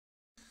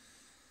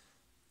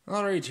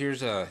Alright,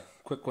 here's a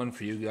quick one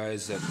for you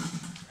guys that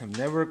have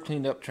never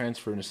cleaned up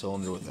transferring a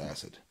cylinder with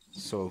acid.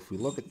 So if we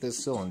look at this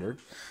cylinder,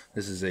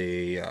 this is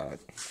a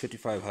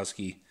 55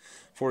 Husky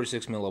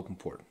 46 mil open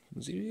port.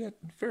 So you got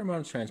a fair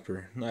amount of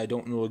transfer. Now, I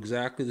don't know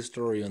exactly the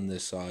story on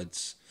this saw.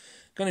 It's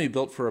going to be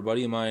built for a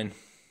buddy of mine.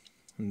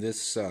 And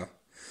this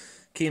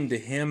came to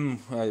him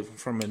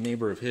from a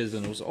neighbor of his,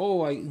 and it was,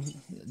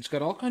 it's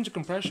got all kinds of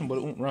compression, but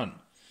it won't run.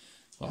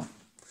 Well,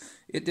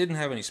 it didn't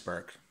have any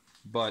spark.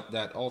 But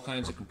that all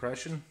kinds of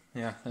compression,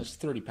 yeah, that's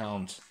 30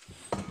 pounds.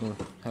 We'll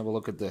have a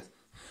look at the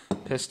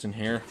piston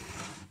here.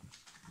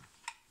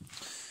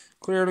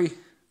 Clearly,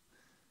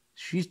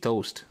 she's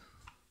toast.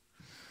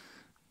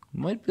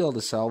 Might be able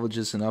to salvage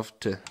this enough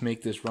to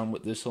make this run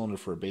with this cylinder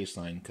for a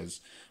baseline, because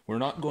we're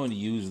not going to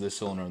use this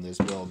cylinder in this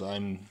build.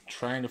 I'm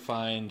trying to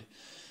find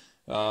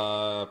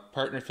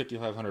partner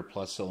 5500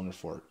 plus cylinder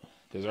for it,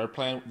 because our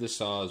plan with this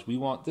saw is we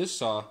want this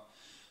saw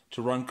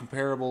to run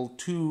comparable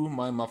to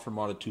my Muffler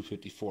modded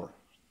 254.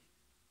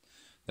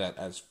 That,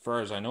 as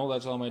far as I know,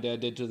 that's all my dad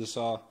did to the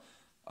saw.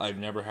 I've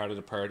never had it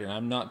apart, and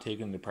I'm not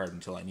taking it apart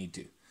until I need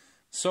to.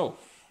 So,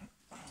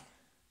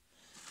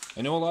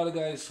 I know a lot of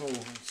guys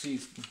see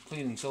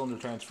cleaning cylinder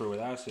transfer with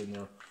acid, and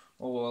they're,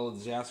 oh well,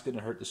 is the acid going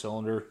to hurt the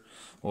cylinder,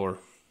 or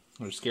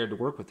they're scared to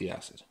work with the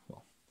acid.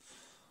 Well,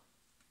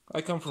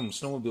 I come from a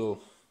snowmobile,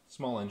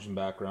 small engine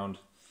background.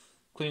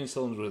 Cleaning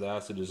cylinders with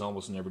acid is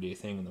almost an everyday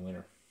thing in the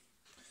winter.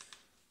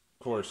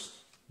 Of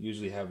course,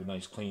 usually have a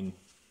nice clean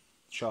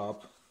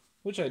shop,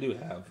 which I do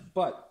have,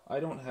 but I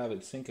don't have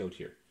it sink out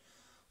here.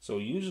 So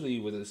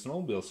usually with the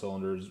snowmobile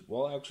cylinders,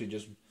 we'll actually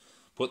just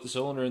put the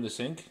cylinder in the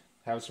sink,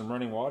 have some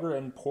running water,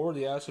 and pour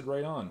the acid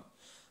right on.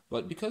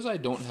 But because I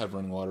don't have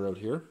running water out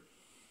here,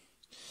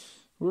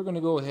 we're going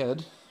to go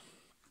ahead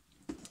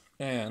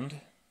and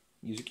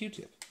use a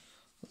Q-tip.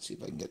 Let's see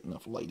if I can get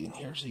enough light in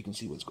here so you can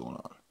see what's going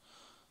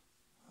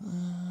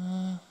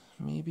on.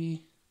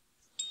 Maybe...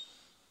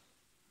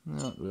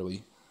 not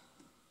really.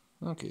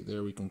 Okay,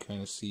 there we can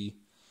kind of see.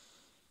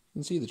 You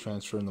can see the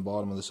transfer in the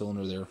bottom of the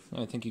cylinder there.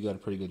 I think you got a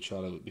pretty good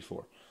shot of it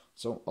before.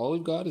 So all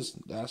we've got is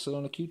acid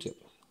on a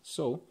Q-tip.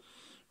 So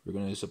we're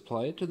going to just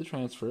apply it to the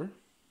transfer,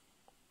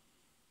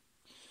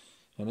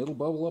 and it'll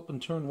bubble up and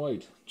turn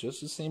white,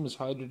 just the same as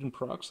hydrogen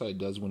peroxide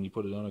does when you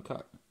put it on a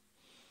cut.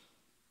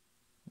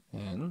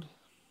 And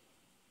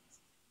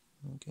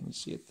can you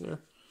see it there?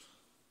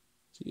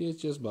 See,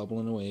 it's just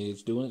bubbling away.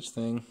 It's doing its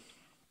thing.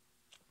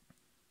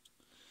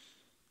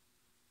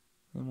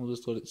 And we'll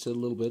just let it sit a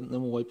little bit, and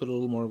then we'll wipe it a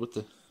little more with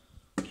the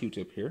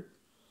Q-tip here.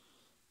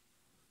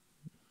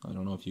 I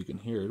don't know if you can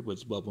hear it, but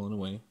it's bubbling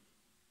away.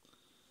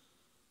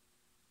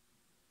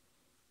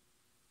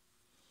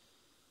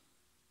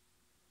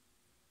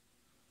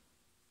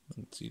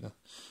 Let's see,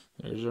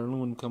 there's our new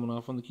one coming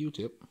off on the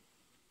Q-tip.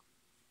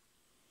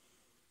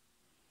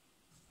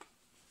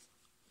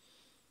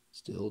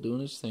 Still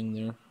doing its thing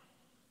there.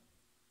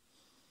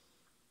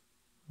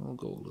 I'll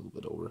go a little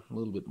bit over, a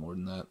little bit more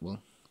than that.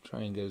 We'll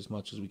try and get as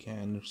much as we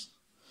can. There's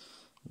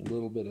a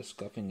little bit of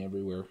scuffing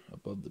everywhere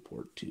above the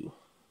port too.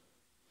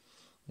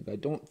 Like, I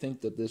don't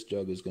think that this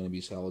jug is going to be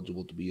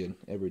salvageable to be an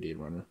everyday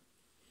runner,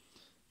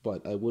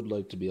 but I would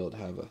like to be able to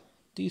have a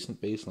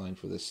decent baseline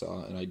for this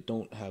saw, and I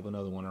don't have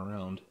another one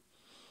around.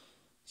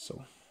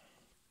 So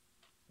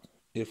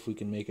if we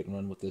can make it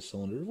run with this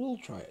cylinder, we'll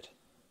try it.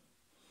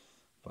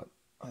 But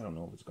I don't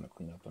know if it's going to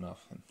clean up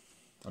enough, and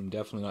I'm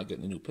definitely not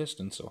getting a new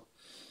piston, so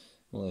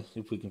well,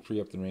 if we can free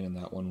up the ring on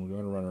that one, we're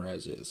going to run her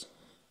as is.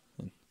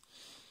 And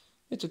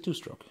it's a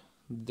two-stroke.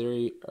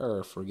 They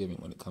are forgiving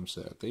when it comes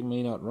to that. They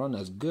may not run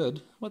as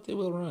good, but they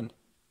will run.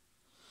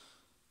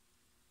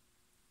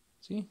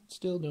 See? It's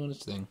still doing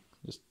its thing.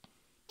 Just...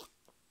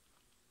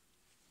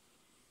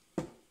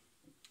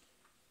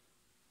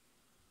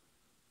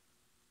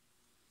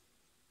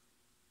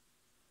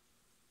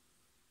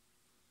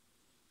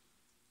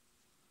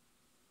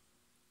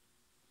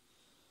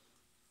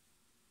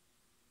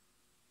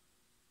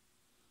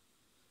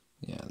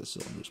 yeah, the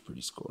cylinder's pretty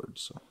scored,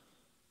 so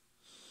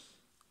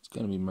it's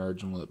going to be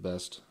marginal at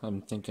best. I'm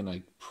thinking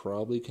I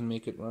probably can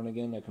make it run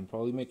again. I can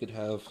probably make it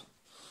have...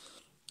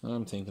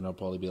 I'm thinking I'll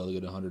probably be able to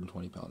get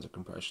 120 pounds of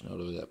compression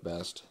out of it at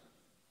best,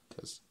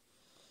 because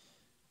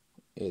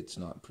it's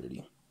not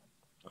pretty.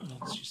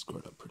 She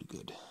scored up pretty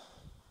good.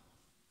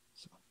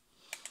 So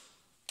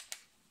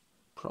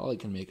probably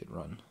can make it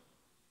run.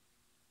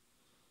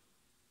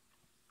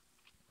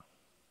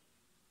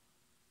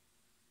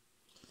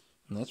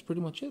 And that's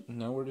pretty much it.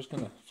 Now we're just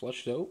going to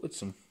flush it out with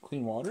some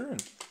clean water,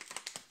 and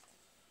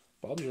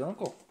Bob's your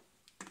uncle.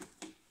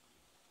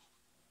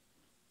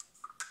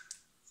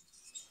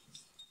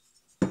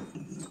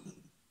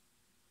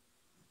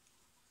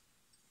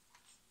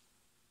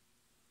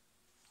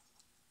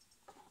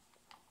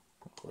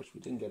 Of course,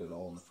 we didn't get it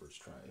all in the first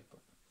try, but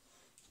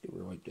let's give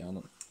her a wipe down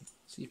and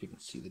see if you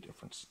can see the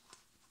difference.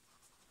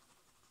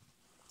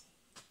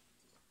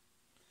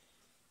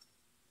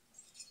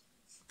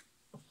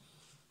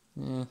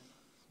 Yeah.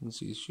 You can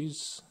see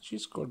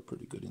she's scored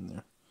pretty good in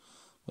there.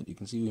 But you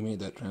can see we made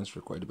that transfer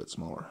quite a bit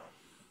smaller.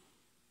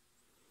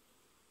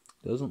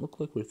 Doesn't look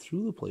like we're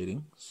through the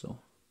plating, so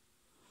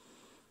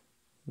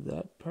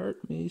that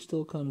part may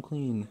still come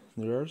clean.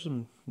 There are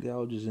some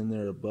gouges in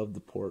there above the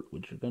port,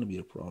 which are going to be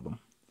a problem.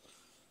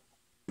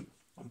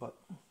 But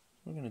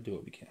we're going to do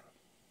what we can.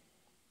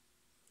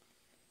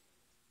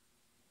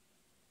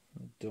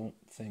 I don't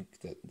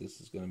think that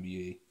this is going to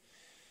be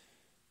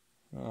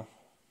no,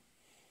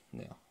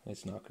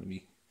 it's not going to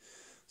be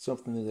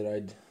something that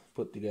I'd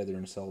put together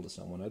and sell to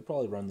someone. I'd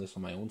probably run this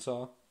on my own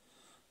saw,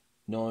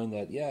 knowing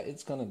that, yeah,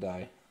 it's going to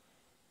die,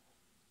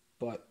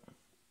 but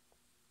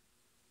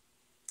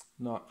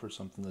not for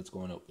something that's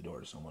going out the door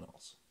to someone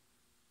else.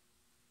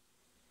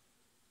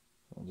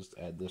 I'll just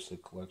add this to a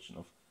collection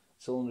of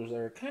cylinders that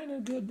are kind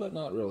of good, but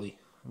not really.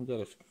 I've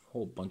got a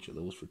whole bunch of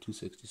those for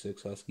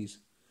 266 Huskies,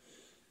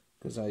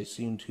 because I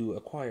seem to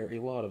acquire a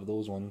lot of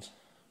those ones.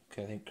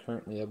 Okay, I think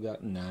currently I've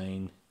got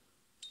 9.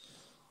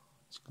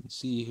 As you can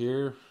see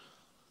here,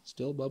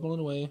 still bubbling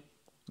away,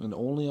 and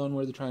only on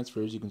where the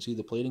transfer is. You can see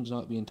the plating's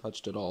not being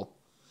touched at all.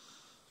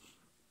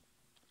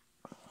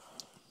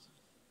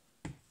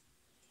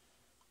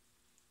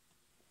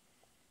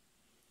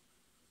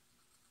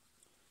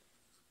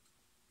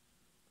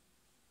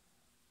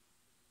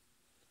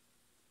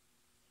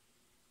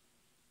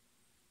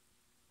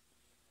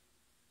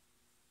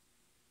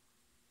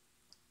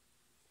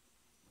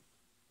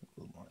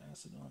 A little more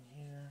acid on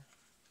here.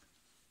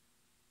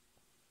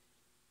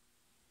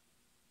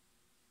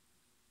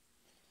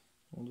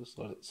 We'll just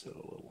let it sit a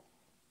little.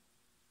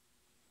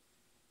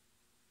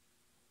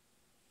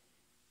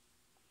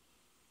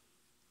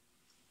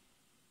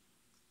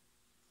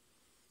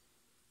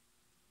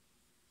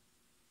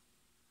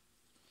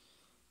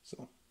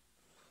 So,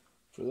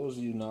 for those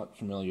of you not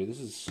familiar, this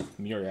is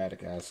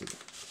muriatic acid.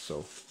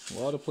 So, a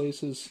lot of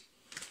places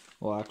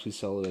will actually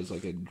sell it as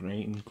like a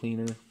drain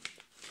cleaner.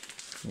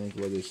 I think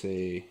what they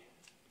say,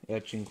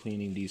 etching,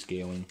 cleaning,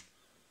 descaling.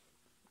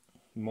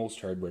 Most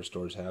hardware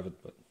stores have it,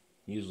 but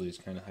usually it's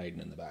kind of hiding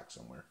in the back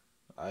somewhere.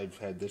 I've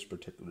had this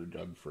particular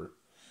jug for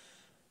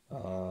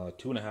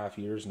 2.5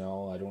 years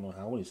now. I don't know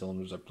how many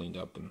cylinders I've cleaned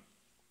up, and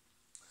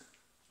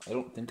I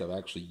don't think I've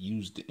actually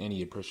used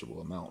any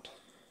appreciable amount.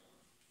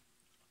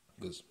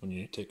 Because when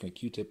you're taking a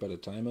Q-tip at a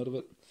time out of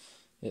it,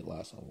 it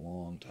lasts a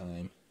long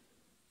time.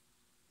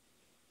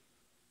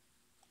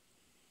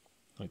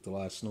 Like the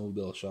last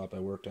snowmobile shop I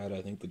worked at,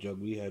 I think the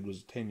jug we had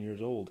was 10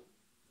 years old.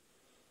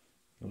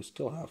 It was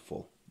still half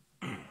full.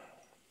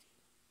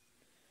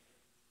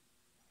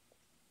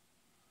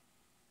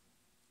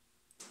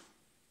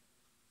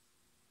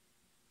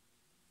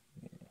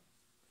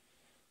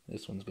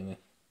 This one's gonna,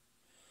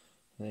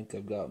 I think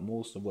I've got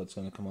most of what's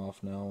gonna come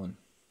off now, and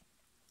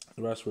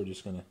the rest we're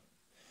just gonna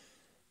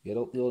get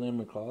out the old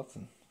emery cloth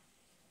and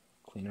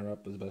clean her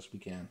up as best we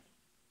can.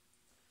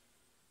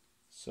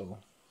 So,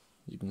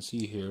 you can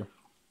see here,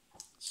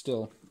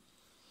 still,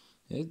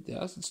 the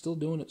acid's still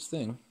doing its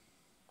thing.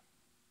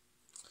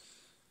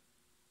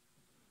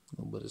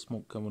 A little bit of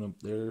smoke coming up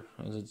there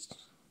as it's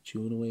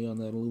chewing away on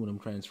that aluminum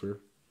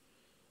transfer.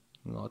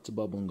 Lots of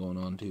bubbling going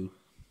on too.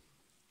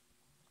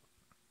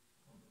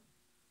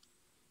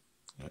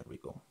 There we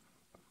go.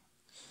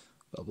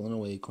 Bubbling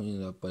away,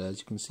 cleaning it up, but as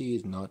you can see,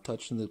 it's not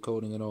touching the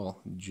coating at all,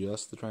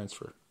 just the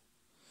transfer.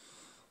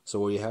 So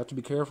where you have to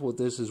be careful with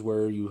this is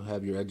where you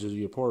have your edges of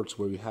your ports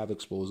where you have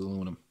exposed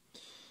aluminum.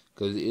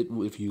 Because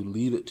if you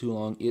leave it too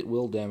long, it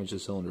will damage the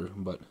cylinder,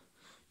 but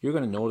you're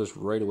going to notice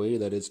right away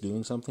that it's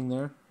doing something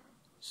there.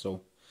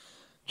 So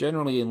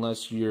generally,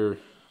 unless you're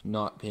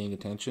not paying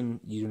attention,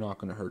 you're not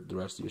going to hurt the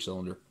rest of your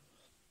cylinder.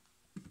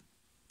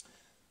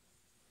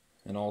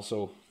 And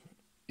also,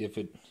 if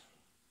it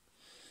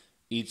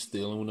eats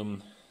the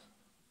aluminum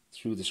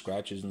through the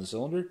scratches in the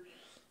cylinder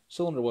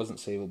wasn't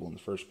savable in the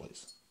first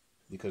place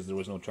because there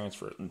was no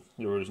transfer,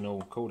 there was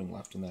no coating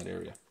left in that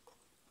area.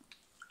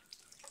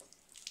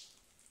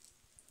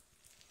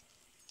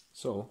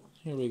 So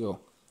here we go.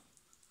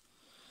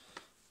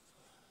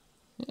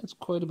 Yeah, it's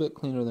quite a bit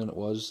cleaner than it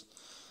was.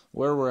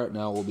 Where we're at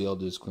now, we'll be able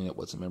to just clean up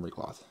with some emery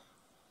cloth.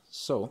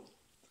 So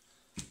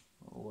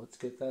let's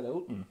get that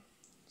out and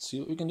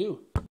see what we can do.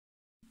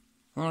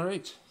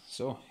 Alright,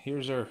 so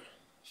here's our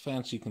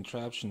fancy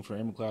contraption for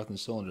emery cloth in the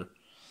cylinder.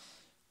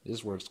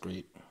 This works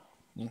great.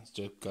 Yeah,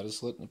 just cut a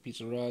slit in a piece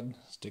of rod,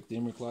 stick the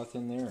emery cloth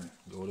in there, and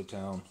go to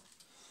town.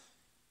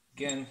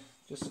 Again,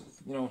 just,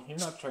 you're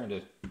not trying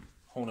to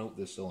hone out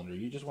this cylinder,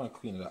 you just want to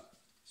clean it up.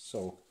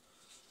 So,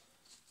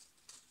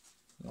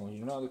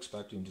 you're not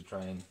expecting to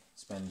try and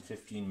spend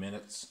 15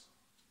 minutes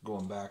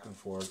going back and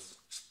forth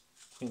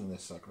cleaning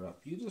this sucker up.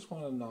 You just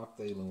want to knock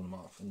the aluminum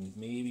off and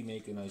maybe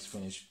make a nice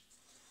finish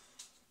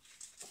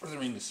for the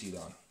ring to seat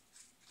on.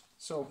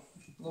 So,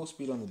 low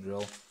speed on the drill.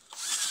 Let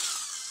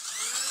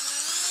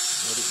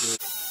it go.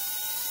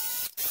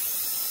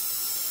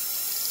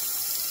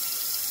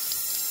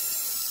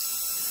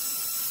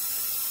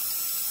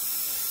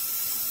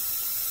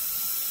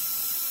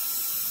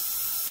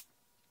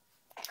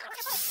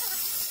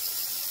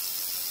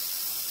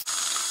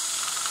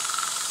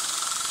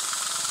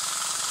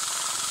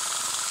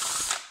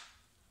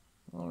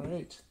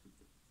 Alright,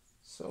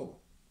 so,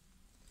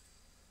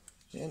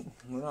 and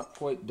we're not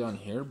quite done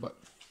here, but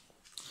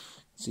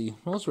see,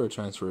 most of our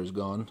transfer is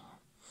gone.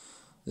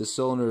 This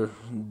cylinder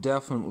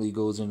definitely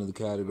goes into the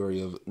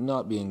category of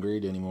not being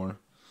great anymore,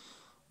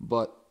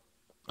 but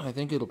I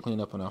think it'll clean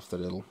up enough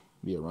that it'll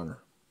be a runner.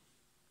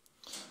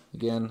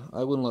 Again,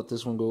 I wouldn't let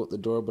this one go out the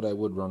door, but I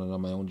would run it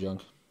on my own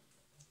junk,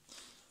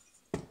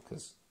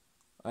 because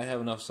I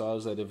have enough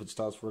saws that if it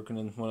stops working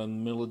when I'm in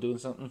the middle of doing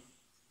something,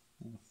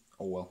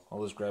 oh well,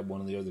 I'll just grab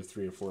one of the other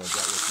 3 or 4 I've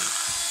got with me.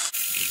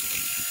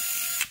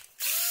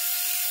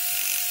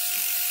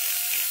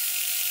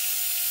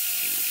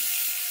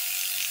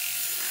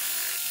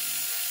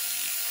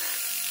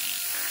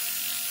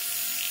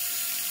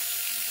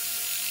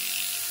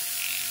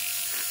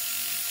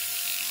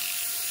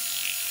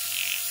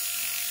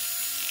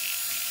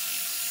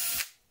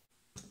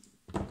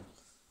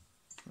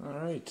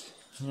 Alright,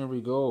 here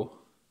we go.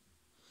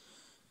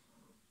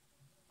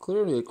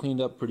 Clearly it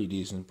cleaned up pretty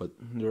decent, but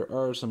there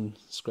are some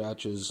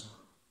scratches.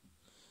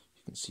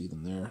 You can see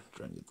them there.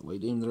 Trying to get the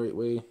light aimed the right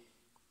way.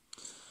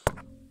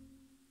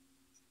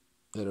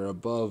 That are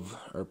above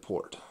our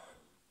port.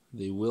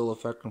 They will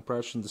affect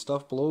compression. The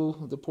stuff below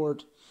the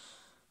port,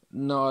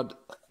 not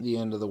the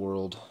end of the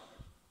world.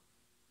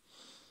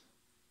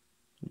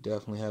 We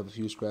definitely have a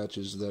few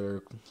scratches that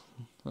are,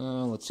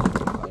 let's see,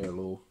 high or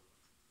low.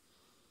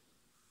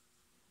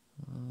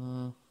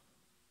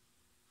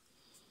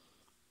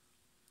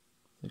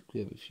 I think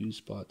we have a few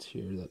spots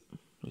here that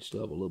we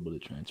still have a little bit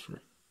of transfer.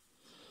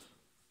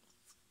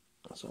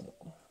 So,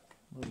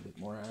 a little bit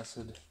more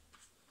acid.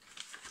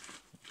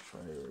 Let's try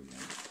her again.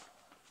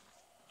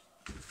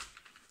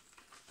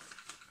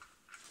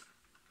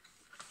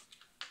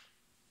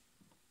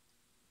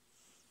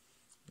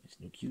 Nice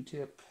new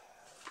Q-tip.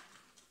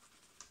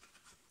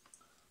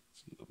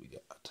 Let's see what we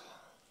got.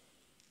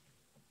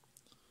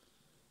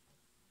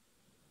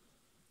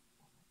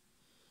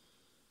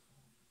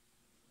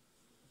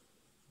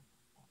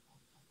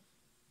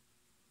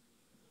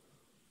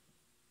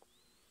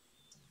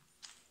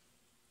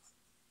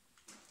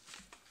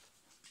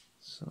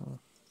 So,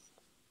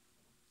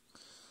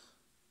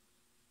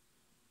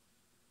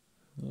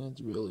 yeah,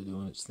 it's really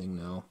doing its thing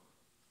now.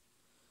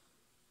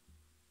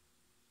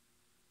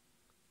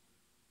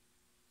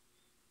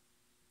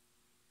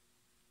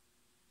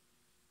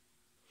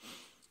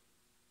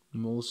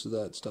 Most of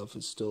that stuff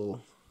is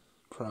still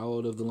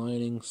proud of the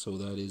lining, so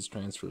that is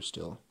transfer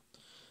still.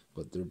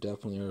 But there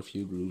definitely are a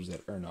few grooves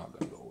that are not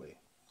going to go away.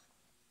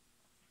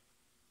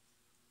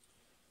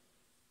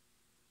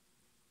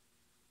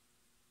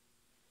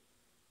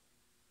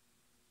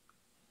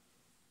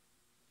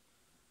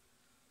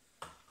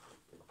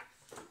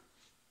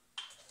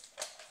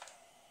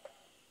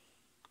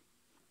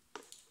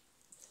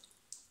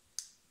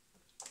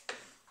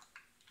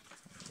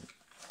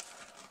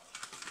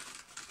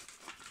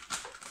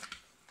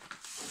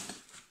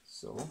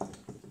 So, we're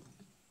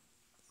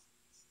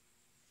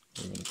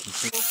going to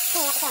continue.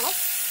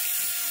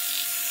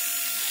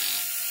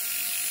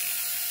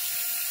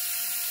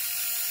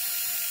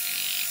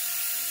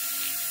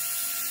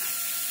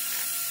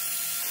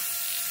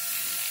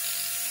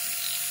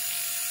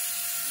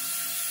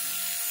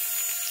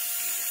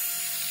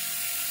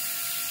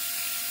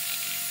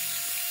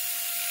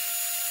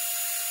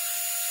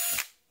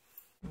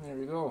 There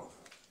we go.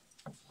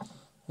 I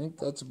think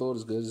that's about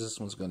as good as this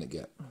one's going to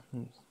get.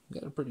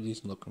 Got a pretty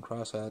decent looking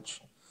crosshatch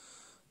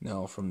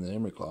now from the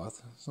emery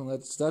cloth. So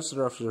that's the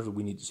rough surface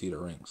we need to seat our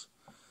rings.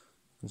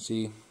 You can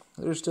see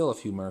there's still a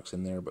few marks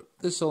in there, but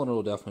this cylinder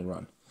will definitely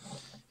run.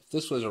 If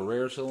this was a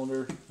rare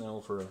cylinder,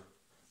 now for a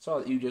saw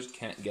that you just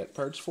can't get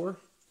parts for,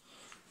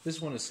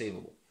 this one is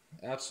savable.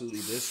 Absolutely,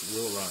 this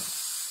will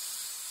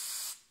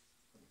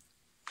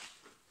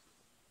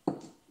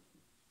run.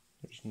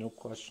 There's no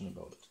question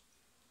about it.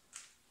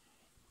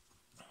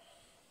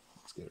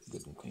 Let's get it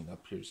good and clean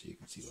up here so you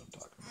can see what I'm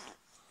talking about.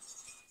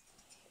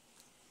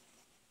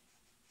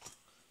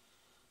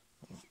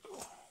 There we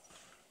go.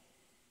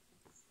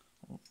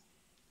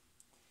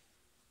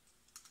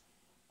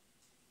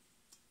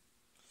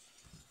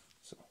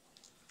 So,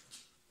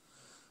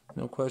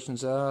 no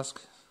questions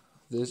asked.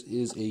 This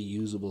is a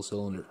usable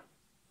cylinder.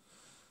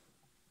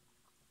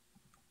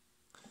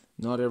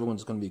 Not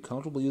everyone's going to be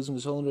comfortable using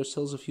a cylinder that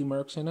still has a few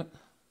marks in it.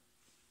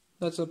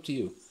 That's up to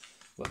you.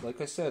 But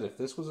like I said, if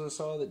this was a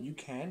saw that you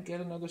can't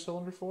get another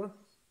cylinder for,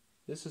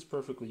 this is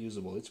perfectly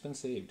usable. It's been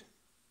saved.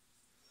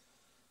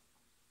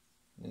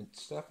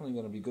 It's definitely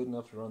going to be good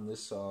enough to run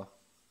this saw,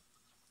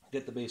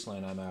 get the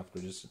baseline I'm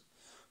after, just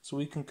so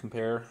we can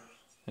compare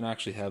and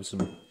actually have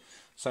some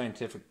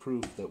scientific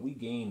proof that we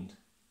gained.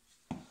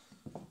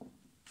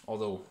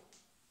 Although,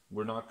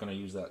 we're not going to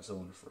use that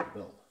cylinder for a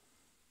build,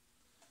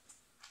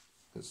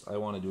 because I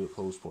want to do it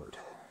closed port.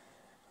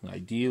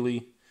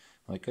 Ideally,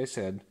 like I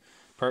said,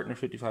 partner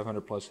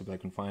 5500 plus if I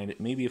can find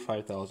it, maybe a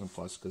 5000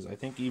 plus, because I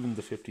think even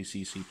the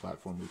 50cc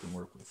platform we can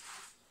work with.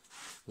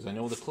 Because I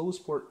know the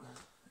closed port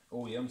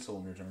OEM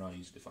cylinders are not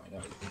easy to find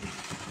out.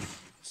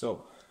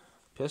 So,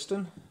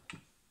 piston,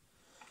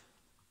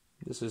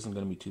 this isn't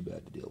going to be too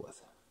bad to deal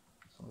with.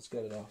 So let's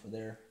get it off of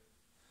there.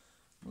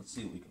 Let's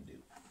see what we can do.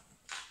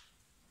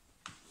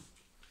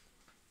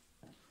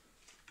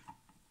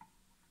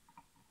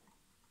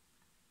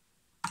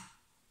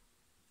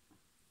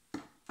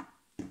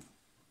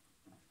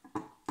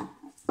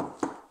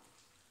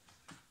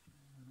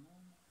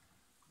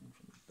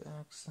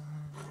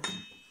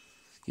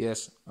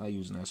 Yes, I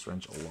use an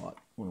S-wrench a lot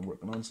when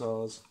working on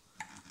saws.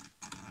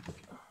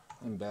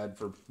 I'm bad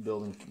for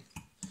building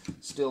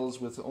stills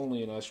with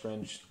only an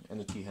S-wrench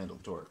and a T-handle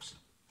Torx.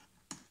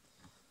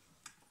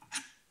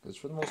 Because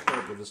for the most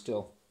part with a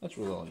still, that's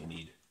really all you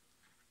need.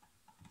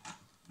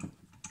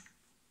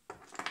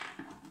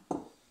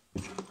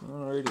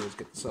 Alrighty, let's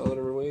get the saw out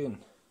of our way and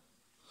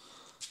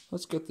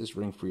let's get this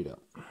ring freed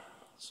up.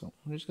 So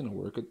I'm just going to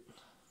work it.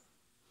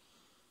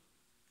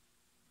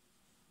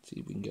 See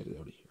if we can get it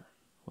out of here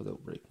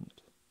without breaking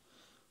it.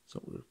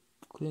 So we're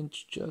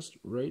clinched just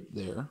right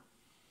there.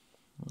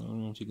 I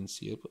don't know if you can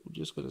see it, but we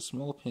just got a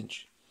small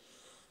pinch.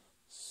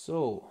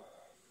 So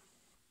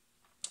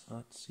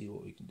let's see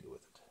what we can do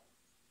with it.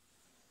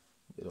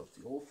 Get out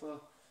the OFA.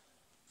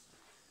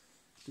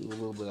 Do a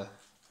little bit of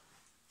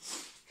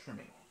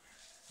trimming.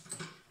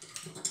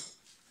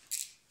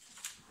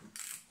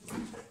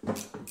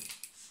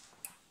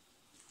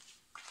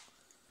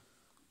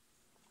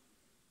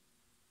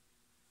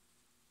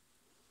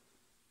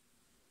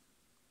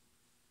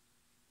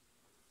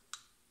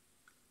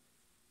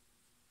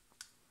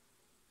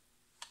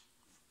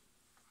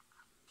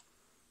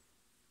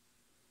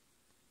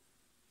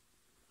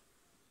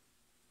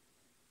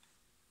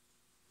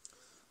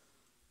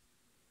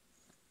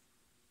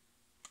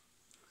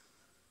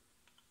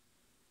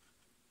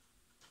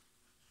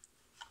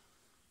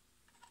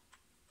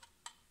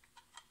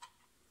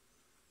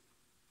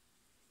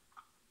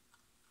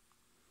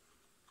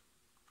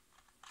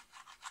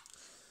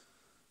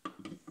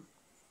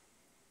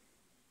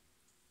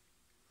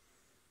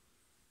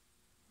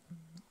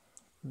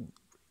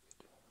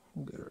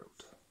 We'll get her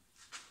out.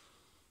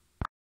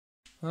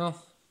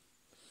 Well,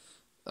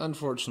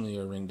 unfortunately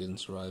our ring didn't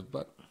survive,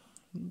 but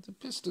the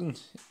piston,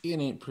 it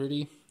ain't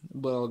pretty,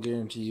 but I'll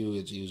guarantee you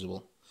it's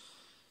usable.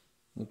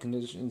 The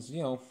conditions,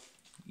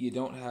 you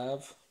don't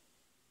have,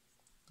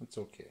 it's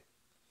okay.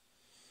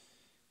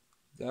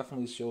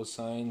 Definitely shows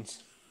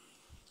signs.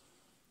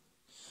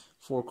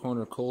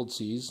 4-corner cold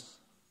seize,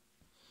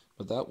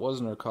 but that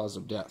wasn't our cause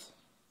of death.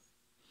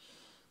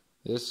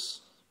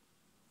 This,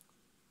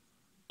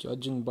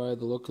 judging by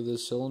the look of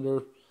this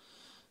cylinder,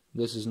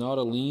 this is not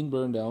a lean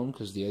burn down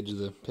because the edge of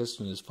the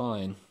piston is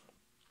fine.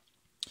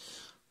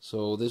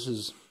 So this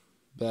is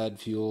bad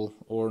fuel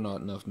or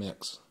not enough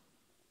mix.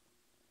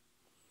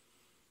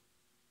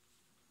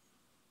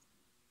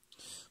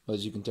 But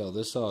as you can tell,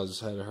 this saw has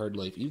had a hard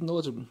life. Even though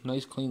it's a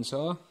nice clean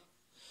saw,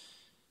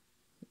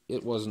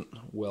 it wasn't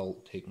well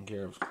taken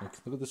care of.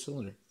 Look at the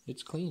cylinder.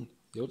 It's clean.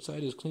 The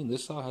outside is clean.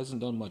 This saw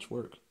hasn't done much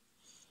work.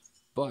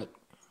 But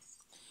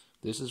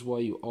this is why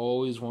you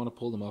always want to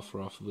pull the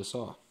muffler off of a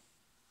saw.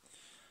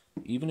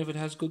 Even if it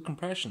has good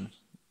compression,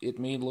 it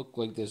may look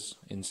like this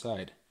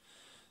inside.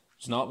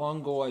 It's not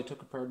long ago I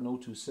took apart an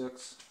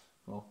 026.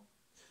 Well,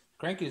 the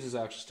crankcase is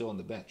actually still on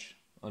the bench.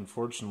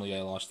 Unfortunately,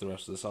 I lost the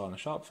rest of the saw in a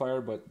shop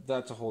fire, but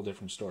that's a whole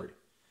different story.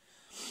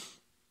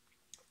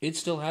 It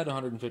still had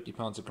 150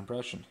 pounds of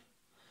compression,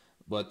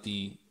 but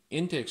the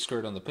intake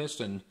skirt on the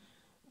piston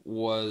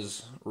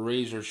was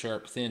razor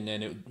sharp thin,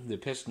 and the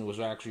piston was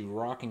actually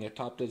rocking at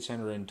top dead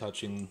center and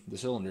touching the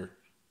cylinder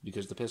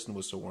because the piston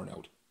was so worn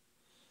out.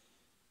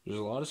 There's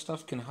a lot of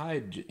stuff can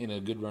hide in a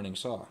good running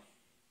saw.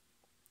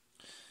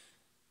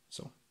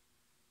 So,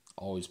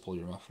 always pull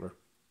your muffler.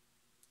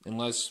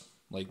 Unless,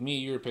 like me,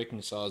 you're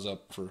picking saws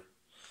up for,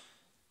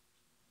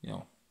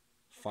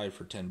 5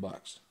 for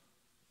 $10.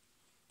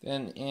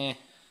 Then, it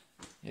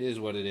is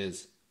what it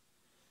is.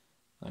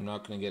 I'm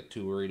not going to get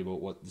too worried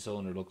about what the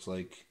cylinder looks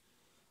like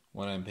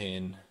when I'm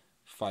paying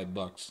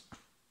 $5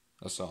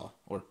 a saw,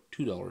 or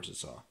 $2 a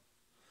saw.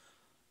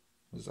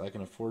 Because I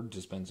can afford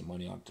to spend some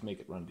money on it to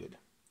make it run good.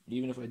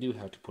 Even if I do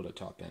have to put a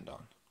top end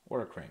on,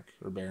 or a crank,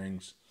 or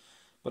bearings.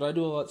 But I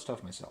do a lot of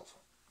stuff myself.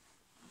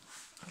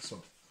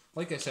 So,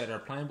 like I said, our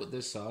plan with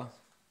this saw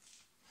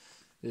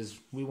is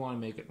we want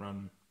to make it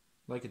run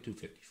like a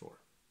 254.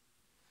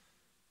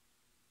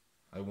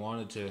 I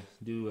wanted to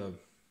do a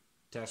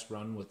test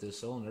run with this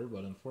cylinder,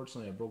 but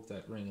unfortunately I broke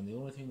that ring, and the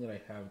only thing that I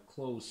have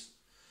close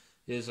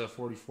is a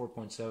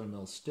 44.7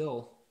 mil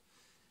still,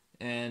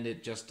 and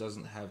it just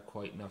doesn't have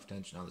quite enough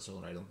tension on the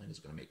cylinder. I don't think it's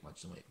going to make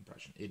much in the way of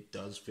compression. It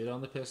does fit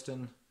on the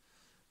piston,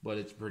 but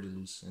it's pretty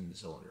loose in the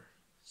cylinder,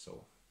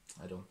 so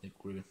I don't think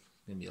we're going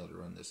to be able to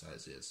run this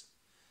as is.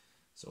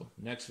 So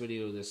next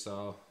video of this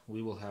saw,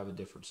 we will have a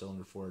different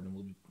cylinder for it, and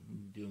we'll be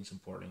doing some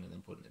porting and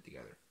then putting it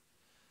together.